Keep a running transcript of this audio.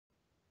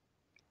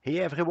Hey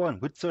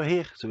everyone, Woodso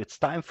here. So it's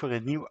time for a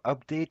new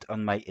update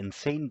on my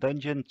Insane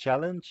Dungeon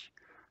challenge.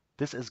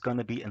 This is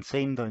gonna be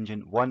Insane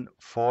Dungeon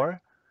 1.4.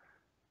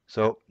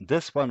 So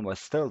this one was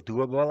still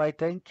doable, I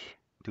think,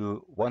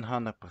 to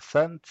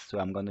 100%. So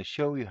I'm gonna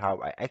show you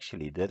how I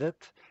actually did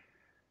it.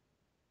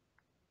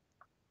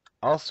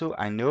 Also,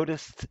 I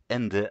noticed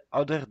in the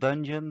other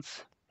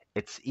dungeons,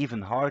 it's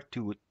even hard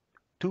to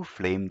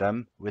flame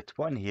them with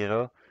one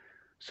hero.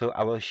 So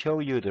I will show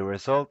you the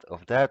result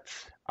of that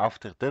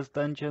after this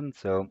dungeon.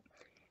 So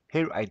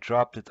here I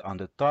dropped it on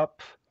the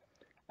top.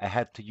 I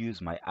had to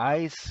use my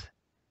eyes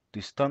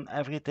to stun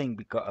everything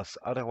because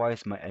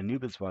otherwise my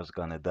Anubis was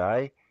gonna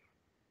die.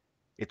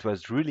 It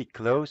was really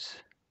close,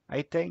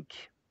 I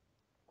think,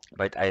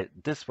 but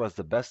this was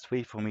the best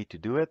way for me to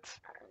do it.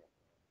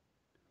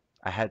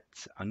 I had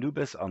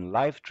Anubis on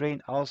Life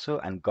Drain also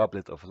and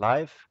Goblet of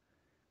Life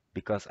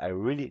because I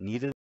really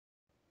needed it.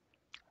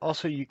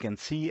 Also, you can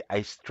see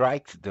I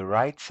striked the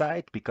right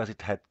side because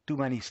it had too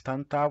many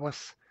stun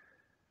towers.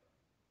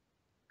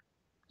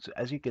 So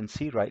as you can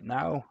see right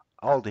now,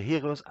 all the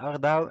heroes are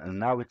down and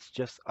now it's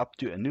just up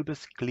to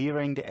Anubis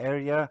clearing the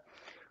area.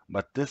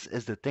 But this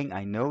is the thing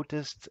I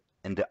noticed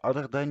in the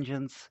other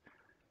dungeons.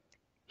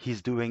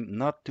 He's doing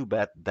not too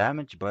bad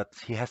damage, but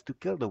he has to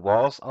kill the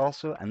walls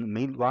also, and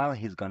meanwhile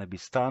he's gonna be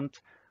stunned.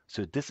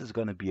 So this is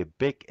gonna be a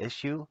big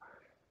issue.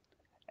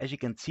 As you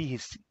can see,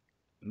 he's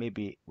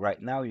maybe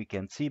right now you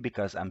can see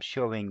because I'm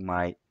showing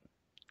my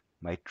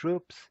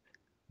troops.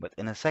 But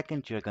in a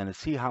second you're gonna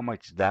see how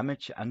much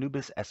damage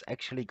Anubis is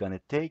actually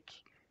gonna take.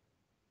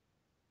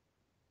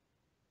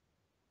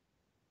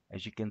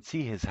 As you can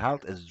see, his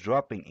health is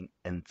dropping in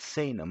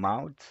insane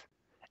amount.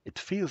 It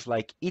feels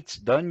like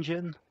each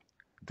dungeon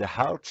the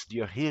health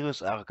your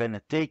heroes are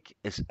gonna take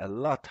is a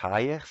lot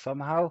higher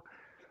somehow.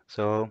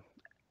 So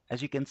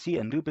as you can see,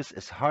 Anubis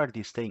is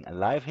hardly staying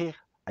alive here.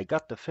 I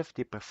got the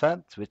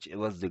 50%, which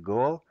was the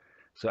goal.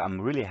 So I'm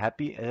really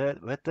happy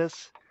with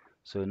this.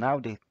 So now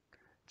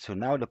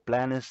the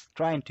plan is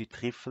trying to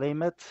tree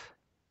flame it.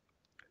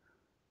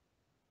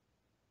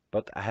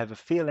 But I have a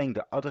feeling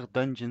the other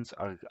dungeons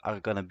are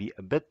gonna be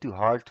a bit too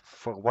hard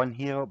for one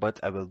hero, but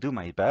I will do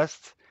my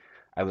best.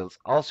 I will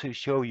also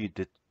show you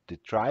the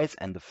tries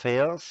and the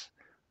fails.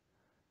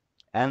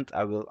 And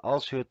I will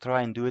also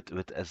try and do it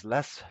with as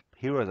less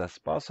heroes as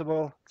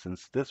possible,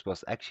 since this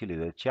was actually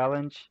the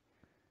challenge.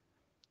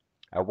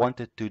 I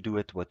wanted to do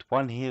it with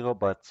one hero,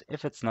 but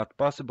if it's not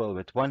possible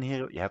with one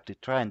hero, you have to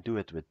try and do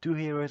it with two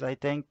heroes, I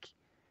think.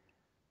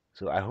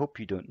 So I hope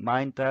you don't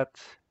mind that.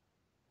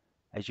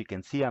 As you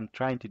can see, I'm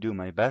trying to do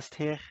my best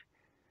here.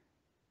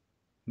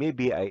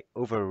 Maybe I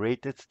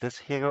overrated this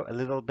hero a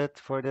little bit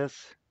for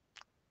this.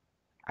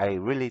 I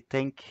really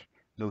think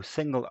no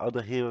single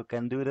other hero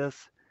can do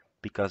this,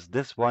 because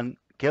this one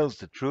kills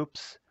the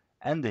troops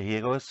and the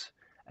heroes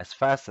as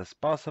fast as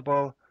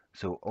possible,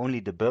 so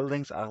only the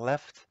buildings are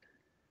left.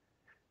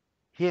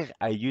 Here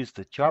I use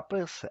the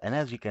choppers, and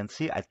as you can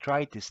see I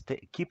try to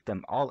keep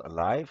them all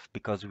alive,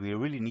 because we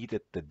really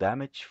needed the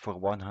damage for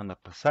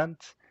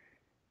 100%.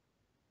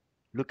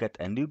 Look at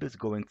Anubis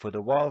going for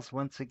the walls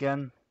once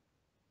again.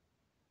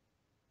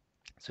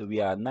 So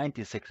we are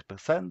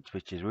 96%,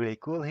 which is really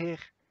cool here.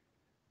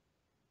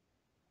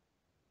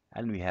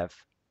 And we have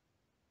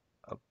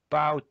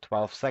about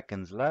 12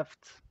 seconds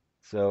left.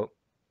 So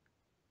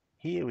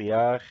here we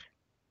are.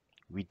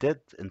 We did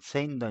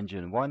Insane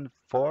Dungeon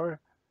 1.4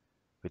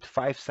 with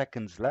 5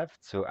 seconds left,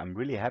 so I'm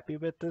really happy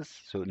with this.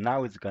 So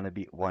now it's gonna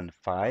be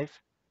 1.5.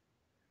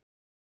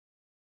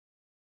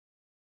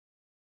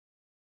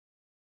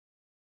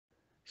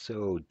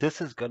 So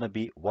this is gonna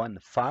be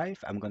 1.5.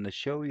 I'm gonna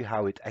show you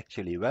how it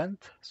actually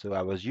went. So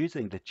I was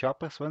using the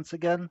choppers once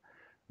again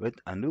with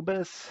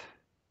Anubis.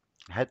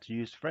 I had to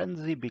use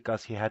Frenzy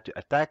because he had to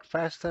attack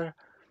faster.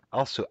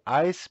 Also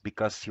Ice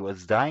because he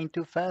was dying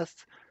too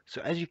fast.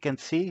 So as you can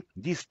see,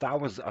 these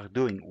towers are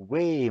doing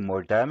way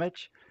more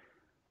damage.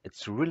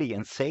 It's really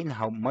insane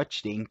how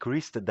much they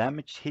increase the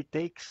damage he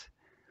takes.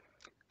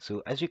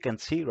 So as you can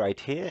see right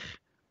here,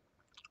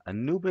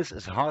 Anubis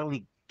is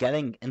hardly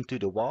getting into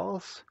the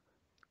walls.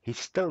 He's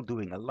still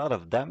doing a lot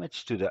of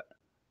damage to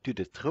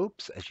the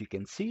troops. As you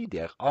can see, they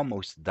are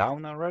almost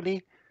down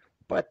already.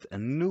 But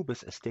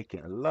Anubis is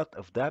taking a lot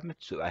of damage,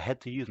 so I had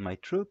to use my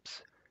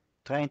troops,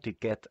 trying to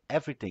get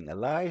everything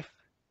alive.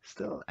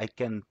 Still, I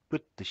can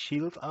put the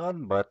shield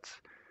on, but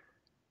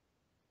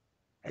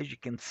as you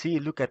can see,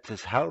 look at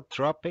his health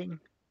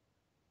dropping.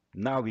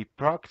 Now we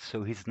procced,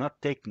 so he's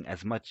not taking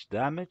as much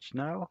damage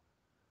now.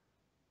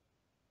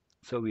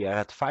 So we are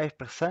at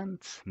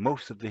 5%.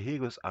 Most of the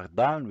heroes are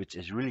down, which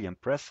is really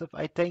impressive,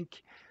 I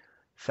think.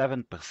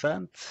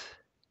 7%.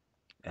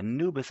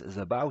 Anubis is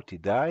about to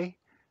die.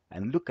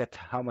 And look at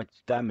how much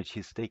damage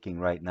he's taking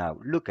right now.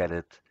 Look at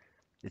it.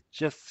 It's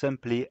just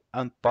simply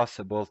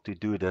impossible to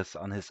do this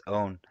on his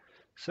own.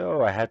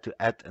 So I had to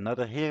add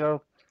another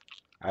hero.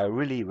 I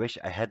really wish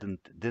I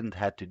didn't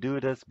had to do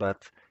this,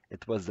 but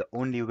it was the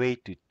only way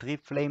to tree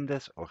flame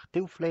this or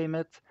two flame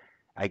it.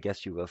 I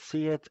guess you will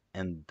see it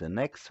in the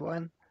next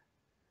one.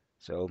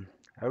 So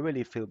I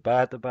really feel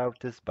bad about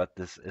this, but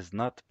this is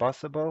not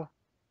possible.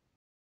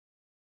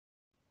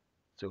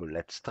 So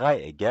let's try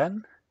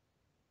again.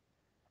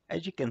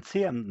 As you can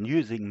see, I'm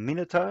using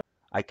Minotaur.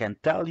 I can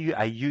tell you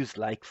I used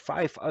like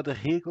 5 other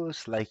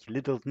heroes like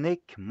Little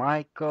Nick,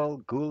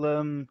 Michael,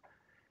 Golem,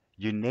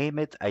 you name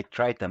it. I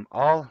tried them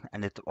all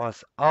and it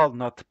was all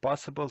not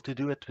possible to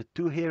do it with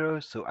 2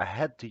 heroes, so I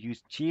had to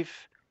use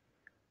Chief.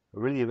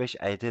 Really wish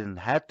I didn't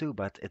have to,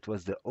 but it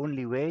was the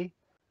only way.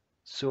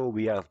 So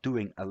we are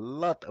doing a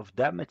lot of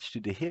damage to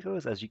the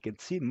heroes. As you can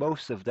see,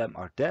 most of them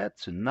are dead.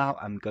 So now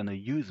I'm gonna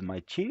use my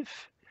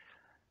Chief.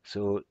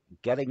 So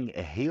getting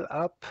a heal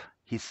up.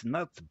 He's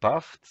not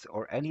buffed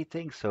or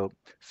anything, so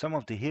some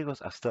of the heroes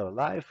are still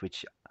alive,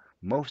 which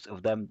most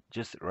of them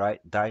just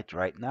died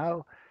right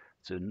now.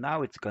 So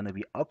now it's gonna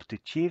be up to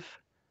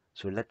Chief.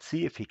 So let's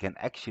see if he can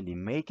actually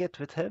make it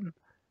with him.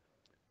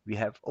 We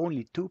have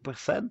only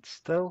 2%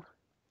 still,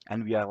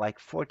 and we are like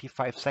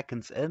 45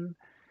 seconds in.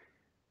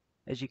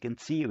 As you can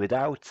see,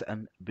 without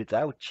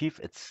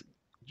Chief,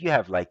 you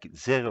have like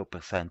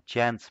 0%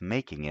 chance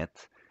making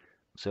it.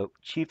 So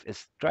Chief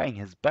is trying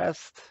his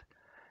best,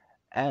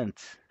 and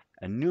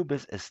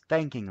Anubis is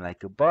tanking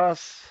like a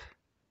boss.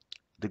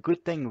 The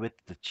good thing with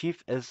the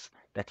Chief is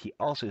that he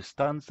also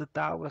stuns the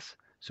towers.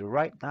 So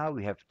right now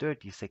we have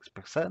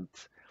 36%.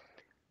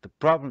 The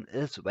problem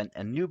is when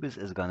Anubis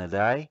is gonna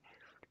die,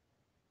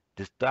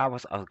 the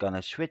towers are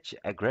gonna switch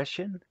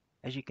aggression.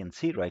 As you can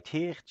see right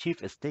here,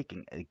 Chief is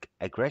taking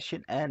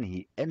aggression and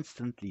he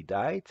instantly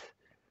died.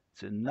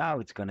 So now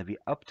it's gonna be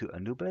up to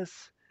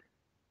Anubis.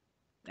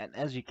 And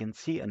as you can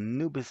see,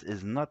 Anubis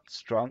is not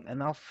strong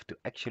enough to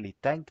actually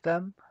tank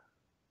them.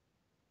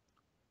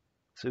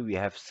 So we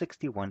have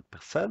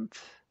 61%,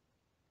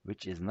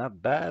 which is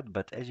not bad,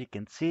 but as you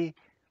can see,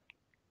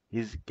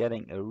 he's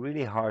getting a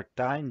really hard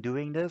time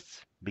doing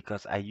this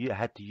because I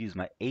had to use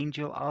my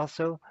angel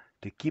also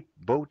to keep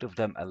both of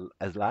them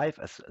alive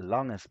as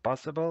long as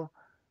possible.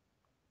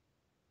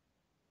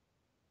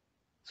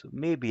 So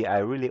maybe I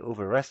really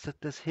overrested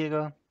this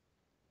hero,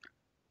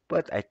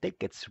 but I think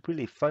it's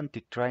really fun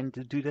to try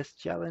to do this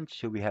challenge.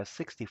 So we have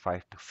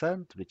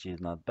 65%, which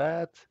is not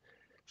bad,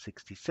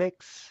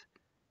 66,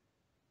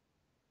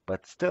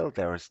 but still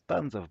there is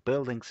tons of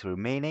buildings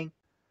remaining.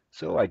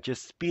 So I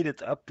just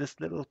speeded up this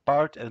little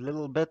part a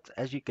little bit.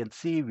 As you can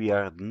see, we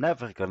are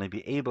never going to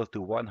be able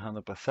to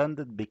 100%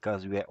 it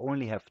because we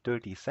only have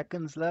 30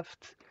 seconds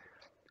left.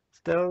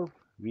 Still,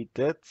 we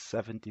did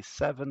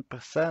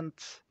 77%.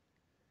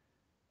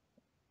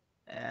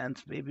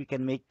 And maybe we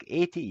can make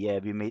 80. Yeah,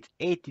 we made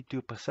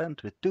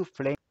 82% with 2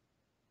 flames.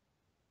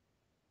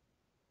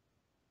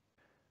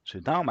 So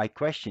now my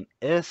question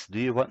is, do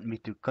you want me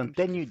to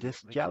continue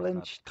this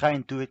challenge, try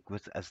and do it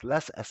with as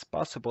less as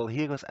possible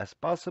heroes as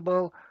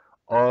possible,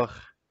 or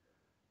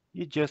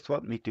you just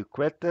want me to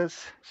quit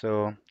this?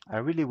 So I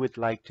really would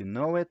like to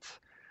know it.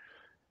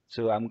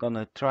 So I'm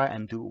gonna try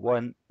and do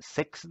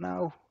 1-6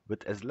 now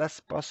with as less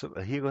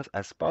possible heroes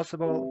as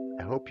possible.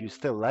 I hope you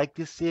still like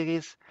this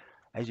series.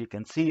 As you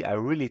can see, I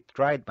really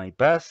tried my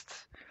best.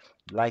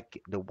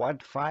 Like the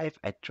 1-5,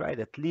 I tried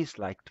at least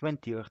like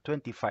 20 or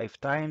 25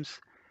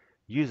 times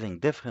using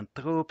different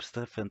tropes,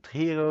 different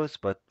heroes,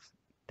 but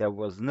there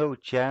was no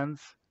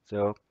chance.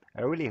 So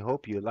I really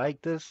hope you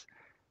like this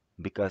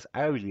because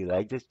I really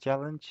like this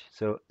challenge.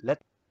 So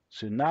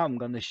now I'm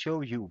gonna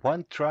show you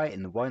one try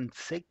in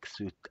 1-6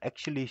 to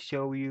actually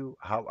show you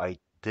how I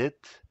did.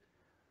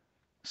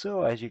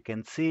 So as you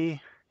can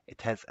see,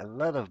 it has a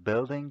lot of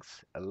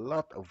buildings, a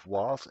lot of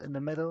walls in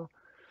the middle.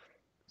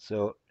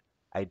 So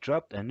I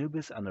dropped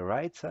Anubis on the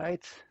right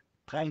side,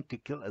 trying to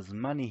kill as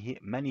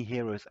many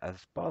heroes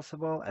as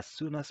possible, as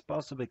soon as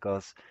possible,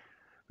 because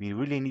we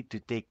really need to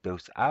take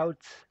those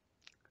out.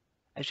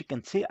 As you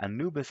can see,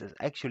 Anubis is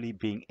actually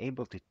being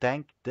able to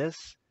tank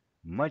this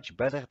much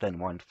better than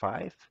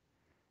 1-5.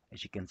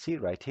 As you can see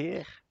right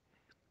here,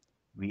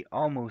 we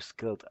almost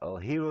killed all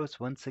heroes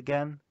once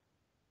again,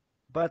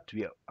 but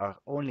we are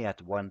only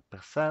at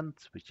 1%,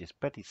 which is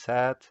pretty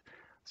sad.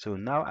 So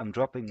now I'm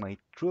dropping my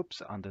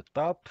troops on the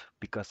top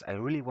because I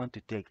really want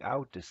to take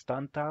out the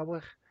stun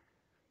tower,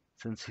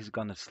 since he's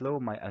gonna slow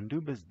my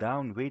Anubis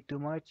down way too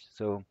much.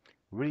 So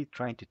really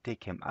trying to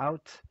take him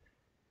out.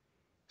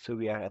 So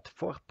we are at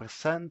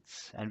 4%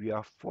 and we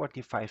are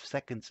 45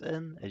 seconds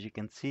in. As you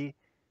can see,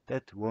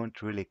 that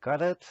won't really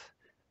cut it.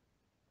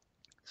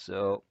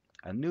 So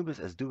Anubis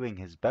is doing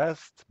his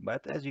best,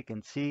 but as you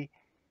can see,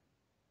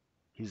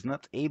 he's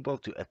not able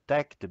to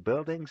attack the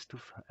buildings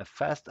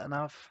fast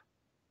enough.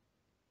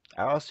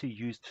 I also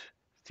used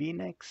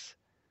Phoenix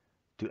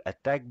to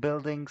attack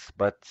buildings,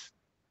 but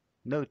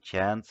no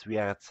chance. We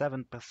are at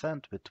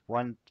 7% with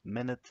 1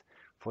 minute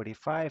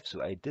 45,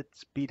 so I did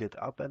speed it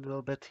up a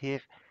little bit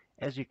here.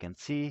 As you can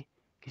see,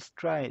 he's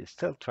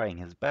still trying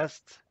his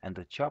best, and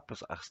the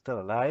choppers are still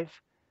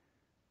alive.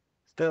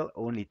 Still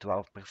only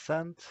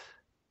 12%.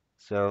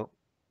 So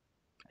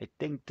I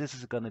think this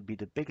is gonna be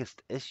the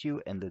biggest issue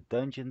in the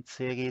dungeon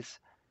series,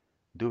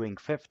 doing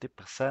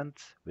 50%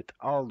 with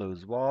all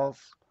those walls.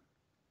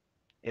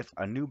 If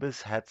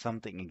Anubis had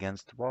something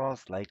against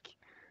walls, like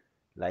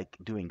like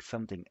doing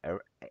something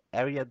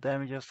area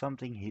damage or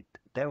something.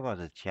 There was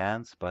a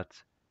chance,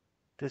 but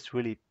this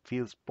really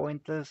feels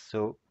pointless,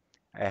 so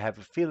I have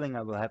a feeling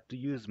I will have to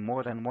use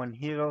more than one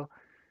hero,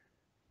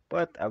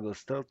 but I will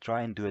still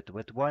try and do it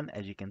with one.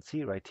 As you can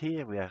see right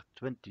here, we are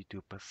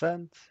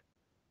 22%.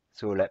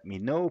 So let me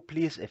know,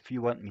 please, if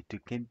you want me to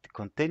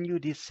continue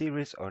this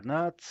series or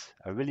not.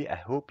 I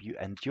hope you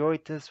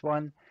enjoyed this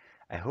one.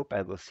 I hope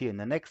I will see you in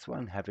the next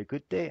one. Have a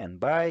good day and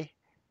bye.